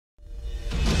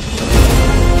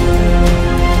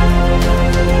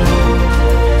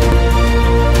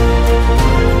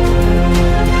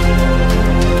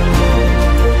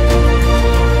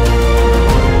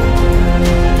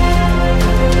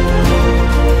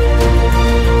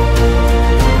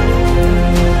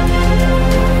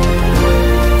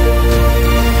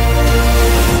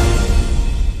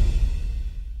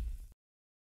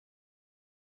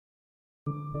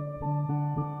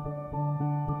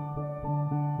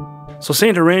So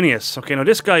Saint Irenaeus, okay, now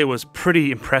this guy was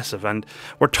pretty impressive, and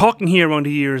we're talking here around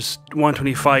the years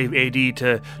 125 AD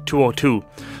to 202.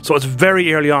 So it's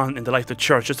very early on in the life of the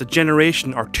church, just a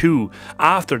generation or two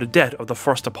after the death of the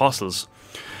first apostles.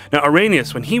 Now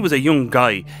Irenaeus, when he was a young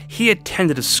guy, he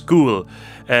attended a school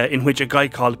in which a guy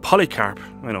called Polycarp,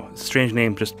 I know, it's a strange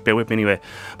name, just bear with me anyway,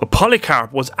 but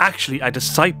Polycarp was actually a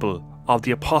disciple of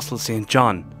the Apostle St.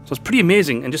 John. So it's pretty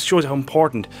amazing and just shows how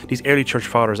important these early church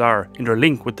fathers are in their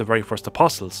link with the very first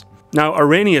apostles. Now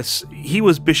Irenaeus, he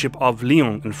was Bishop of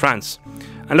Lyon in France.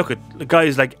 And look, at the guy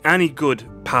is like any good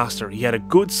pastor. He had a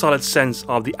good solid sense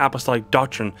of the apostolic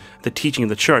doctrine, the teaching of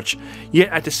the church. Yet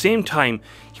at the same time,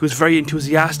 he was very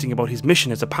enthusiastic about his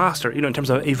mission as a pastor, in terms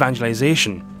of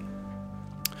evangelization.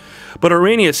 But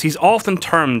Irenaeus, he's often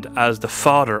termed as the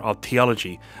father of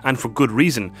theology, and for good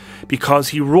reason, because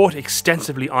he wrote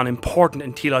extensively on important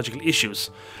and theological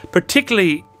issues,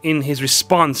 particularly in his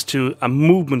response to a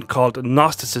movement called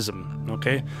Gnosticism.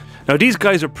 Okay, now these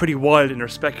guys are pretty wild in their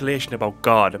speculation about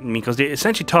God, because they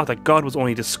essentially thought that God was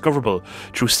only discoverable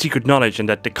through secret knowledge, and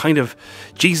that the kind of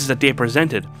Jesus that they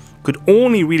presented could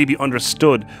only really be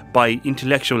understood by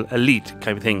intellectual elite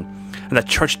kind of thing, and that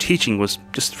church teaching was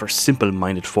just for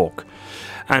simple-minded folk.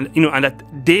 And and that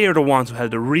they are the ones who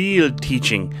held the real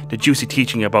teaching, the juicy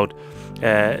teaching about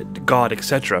God,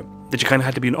 etc. That you kind of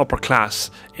had to be an upper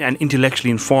class and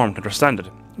intellectually informed to understand it.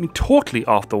 I mean, totally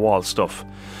off the wall stuff.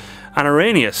 And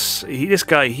Irenaeus, this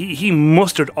guy, he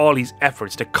mustered all his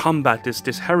efforts to combat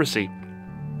this heresy,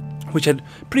 which had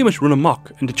pretty much run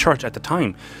amok in the church at the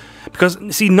time. Because,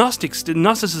 see,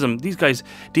 Gnosticism, these guys,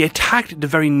 they attacked the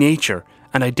very nature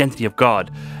and identity of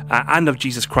God and of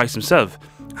Jesus Christ himself.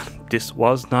 This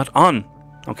was not on.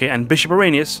 Okay, and Bishop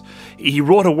Irenaeus, he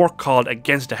wrote a work called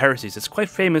Against the Heresies. It's quite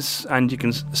famous and you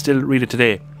can still read it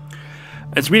today.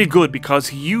 It's really good because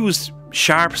he used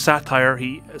sharp satire,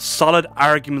 solid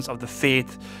arguments of the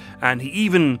faith, and he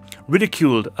even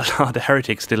ridiculed a lot of the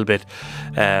heretics a little bit.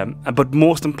 But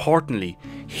most importantly,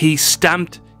 he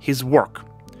stamped his work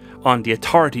on the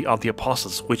authority of the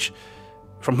apostles,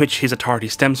 from which his authority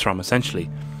stems from, essentially.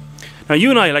 Now, you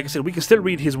and I, like I said, we can still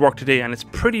read his work today, and it's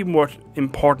pretty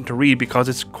important to read because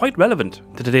it's quite relevant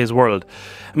to today's world.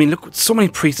 I mean, look, so many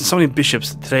priests and so many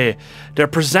bishops today, they're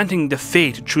presenting the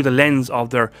faith through the lens of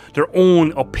their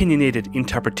own opinionated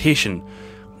interpretation,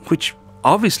 which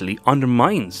obviously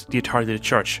undermines the authority of the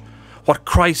church, what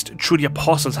Christ through the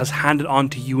apostles has handed on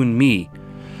to you and me.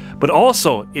 But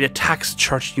also, it attacks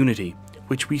church unity,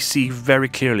 which we see very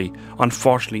clearly,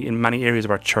 unfortunately, in many areas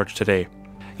of our church today.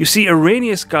 You see,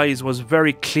 Irenaeus, guys, was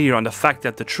very clear on the fact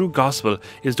that the true gospel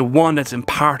is the one that's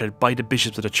imparted by the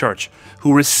bishops of the church,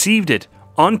 who received it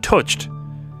untouched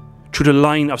through the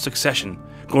line of succession,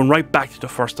 going right back to the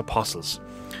first apostles.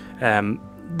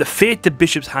 The faith the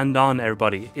bishops hand on,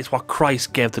 everybody, is what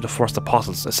Christ gave to the first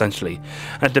apostles, essentially.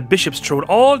 And the bishops throughout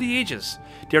all the ages,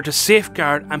 they are to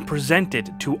safeguard and present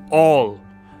it to all,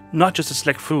 not just a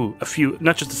select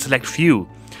few,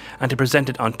 and to present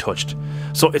it untouched.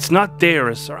 So it's not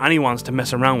theirs or anyone's to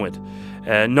mess around with,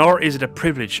 nor is it a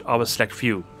privilege of a select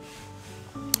few.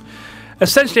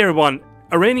 Essentially, everyone,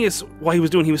 Irenaeus, what he was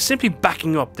doing, he was simply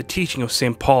backing up the teaching of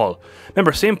St. Paul.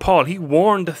 Remember, St. Paul, he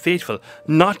warned the faithful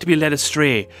not to be led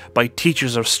astray by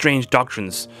teachers of strange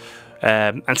doctrines,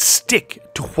 and stick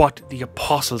to what the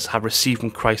apostles have received from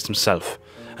Christ himself.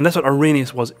 And that's what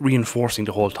Irenaeus was reinforcing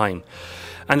the whole time.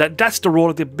 And that's the role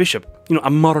of the bishop, a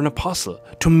modern apostle,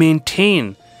 to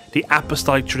maintain the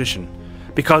apostolic tradition.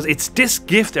 Because it's this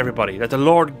gift, everybody, that the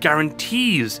Lord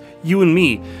guarantees you and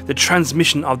me the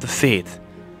transmission of the faith,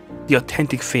 the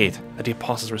authentic faith that the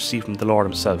apostles received from the Lord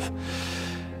himself.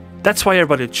 That's why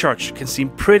everybody at church can seem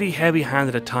pretty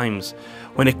heavy-handed at times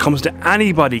when it comes to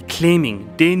anybody claiming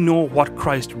they know what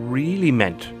Christ really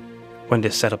meant when they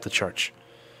set up the church.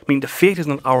 I mean, the faith is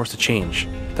not ours to change.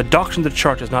 The doctrine of the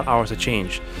church is not ours to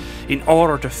change in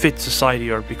order to fit society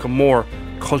or become more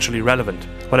culturally relevant,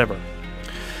 whatever.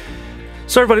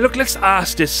 So everybody, look, let's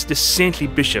ask this saintly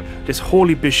bishop, this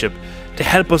holy bishop, to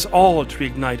help us all to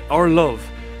reignite our love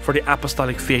for the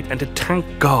apostolic faith and to thank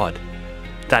God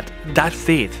that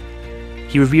faith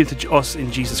he revealed to us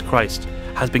in Jesus Christ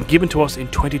has been given to us in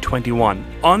 2021,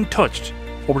 untouched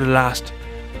over the last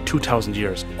 2,000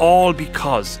 years, all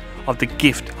because of the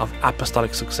gift of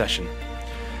apostolic succession.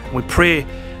 And we pray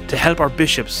to help our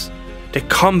bishops to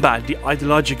combat the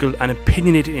ideological and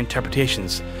opinionated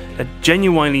interpretations that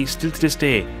genuinely, still to this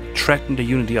day, threaten the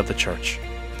unity of the church.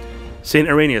 Saint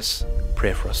Irenaeus,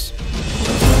 pray for us.